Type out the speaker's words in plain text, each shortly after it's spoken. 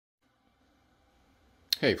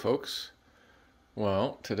Hey folks,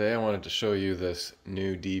 well today I wanted to show you this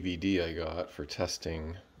new DVD I got for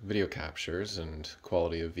testing video captures and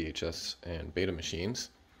quality of VHS and beta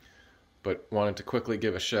machines, but wanted to quickly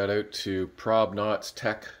give a shout out to Probnot's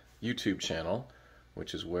Tech YouTube channel,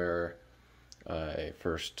 which is where I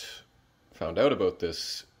first found out about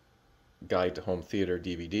this guide to home theater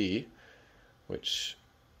DVD, which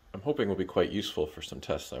I'm hoping will be quite useful for some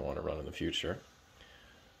tests I want to run in the future.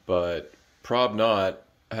 But Probnot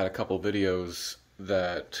had a couple videos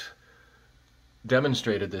that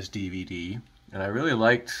demonstrated this DVD, and I really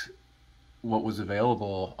liked what was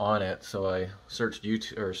available on it, so I searched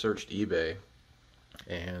eBay,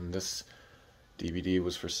 and this DVD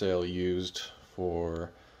was for sale used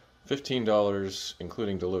for $15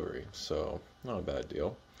 including delivery, so not a bad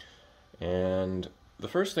deal. And the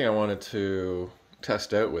first thing I wanted to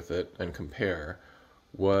test out with it and compare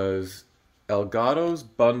was Elgato's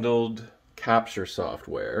bundled capture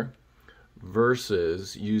software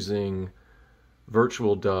versus using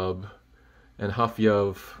VirtualDub and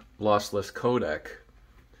huffyuv Lossless Codec,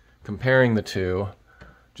 comparing the two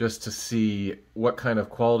just to see what kind of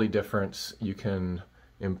quality difference you can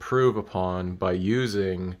improve upon by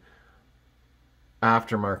using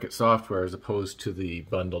aftermarket software as opposed to the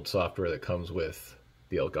bundled software that comes with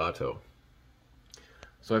the Elgato.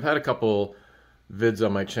 So I've had a couple vids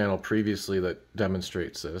on my channel previously that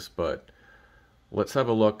demonstrates this, but let's have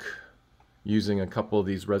a look using a couple of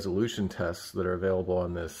these resolution tests that are available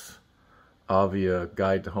on this Avia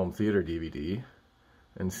Guide to Home Theater DVD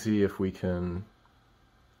and see if we can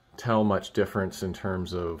tell much difference in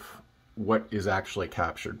terms of what is actually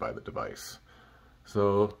captured by the device.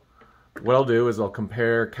 So what I'll do is I'll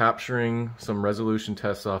compare capturing some resolution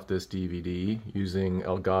tests off this DVD using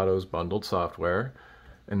Elgato's bundled software,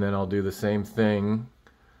 and then I'll do the same thing.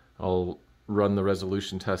 I'll run the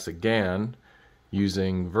resolution tests again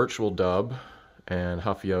using VirtualDub and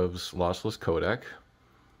huffyuv's Lossless Codec,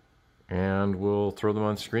 and we'll throw them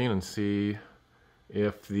on screen and see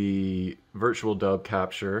if the VirtualDub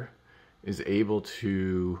capture is able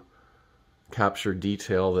to capture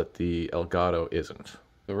detail that the Elgato isn't.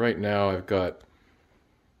 So right now I've got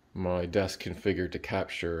my desk configured to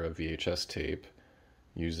capture a VHS tape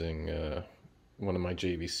using one of my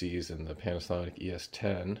JVCs in the Panasonic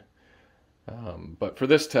ES10. But for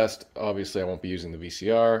this test, obviously I won't be using the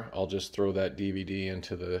VCR. I'll just throw that DVD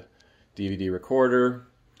into the DVD recorder,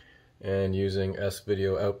 and using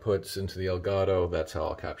S-video outputs into the Elgato, that's how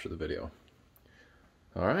I'll capture the video.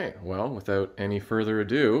 Alright, well, without any further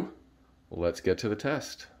ado, let's get to the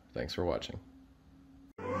test. Thanks for watching.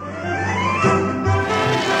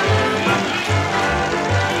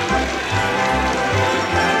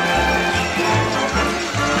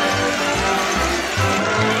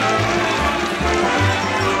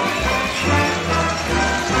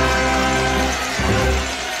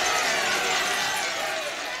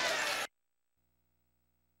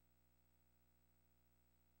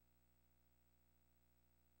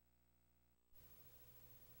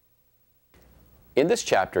 In this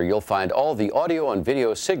chapter, you'll find all the audio and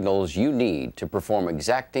video signals you need to perform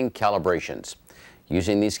exacting calibrations.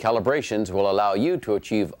 Using these calibrations will allow you to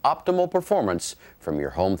achieve optimal performance from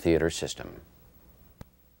your home theater system.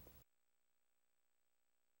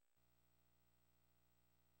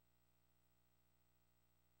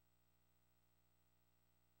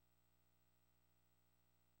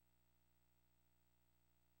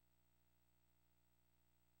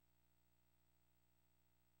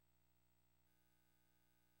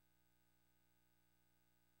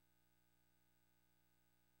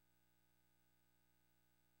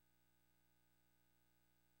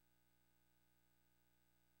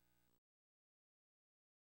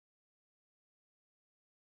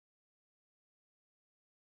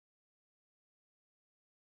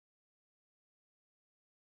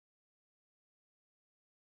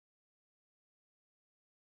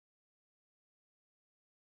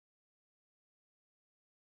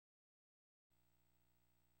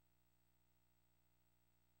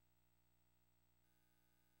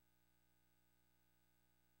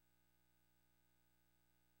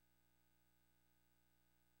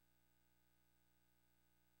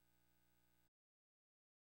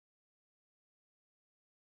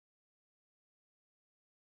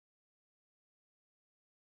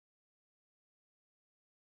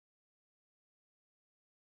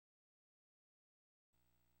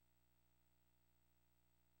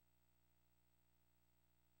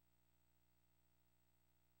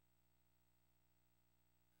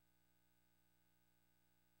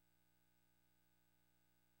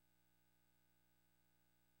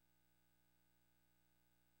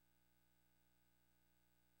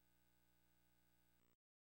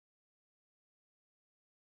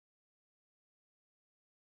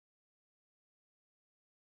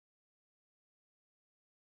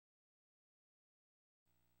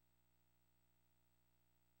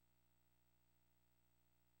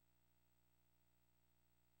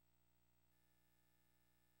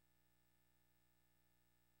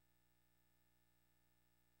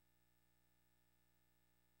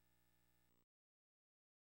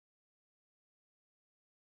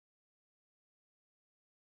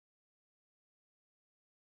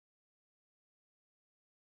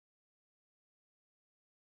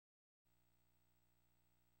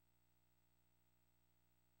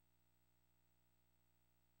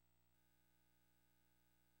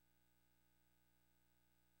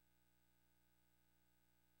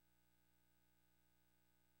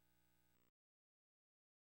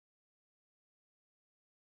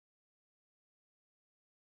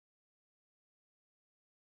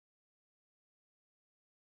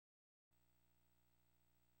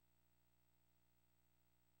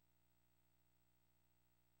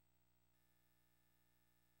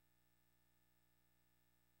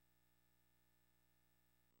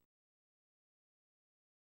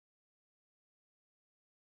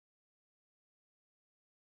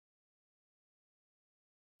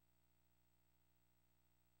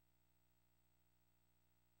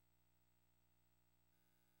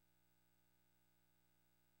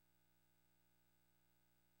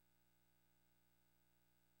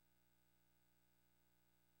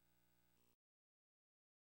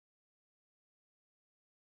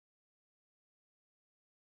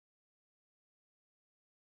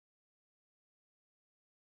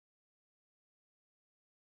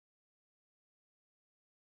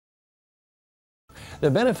 The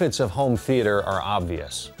benefits of home theater are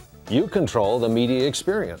obvious. You control the media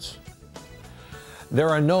experience. There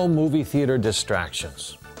are no movie theater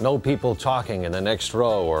distractions, no people talking in the next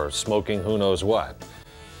row or smoking who knows what.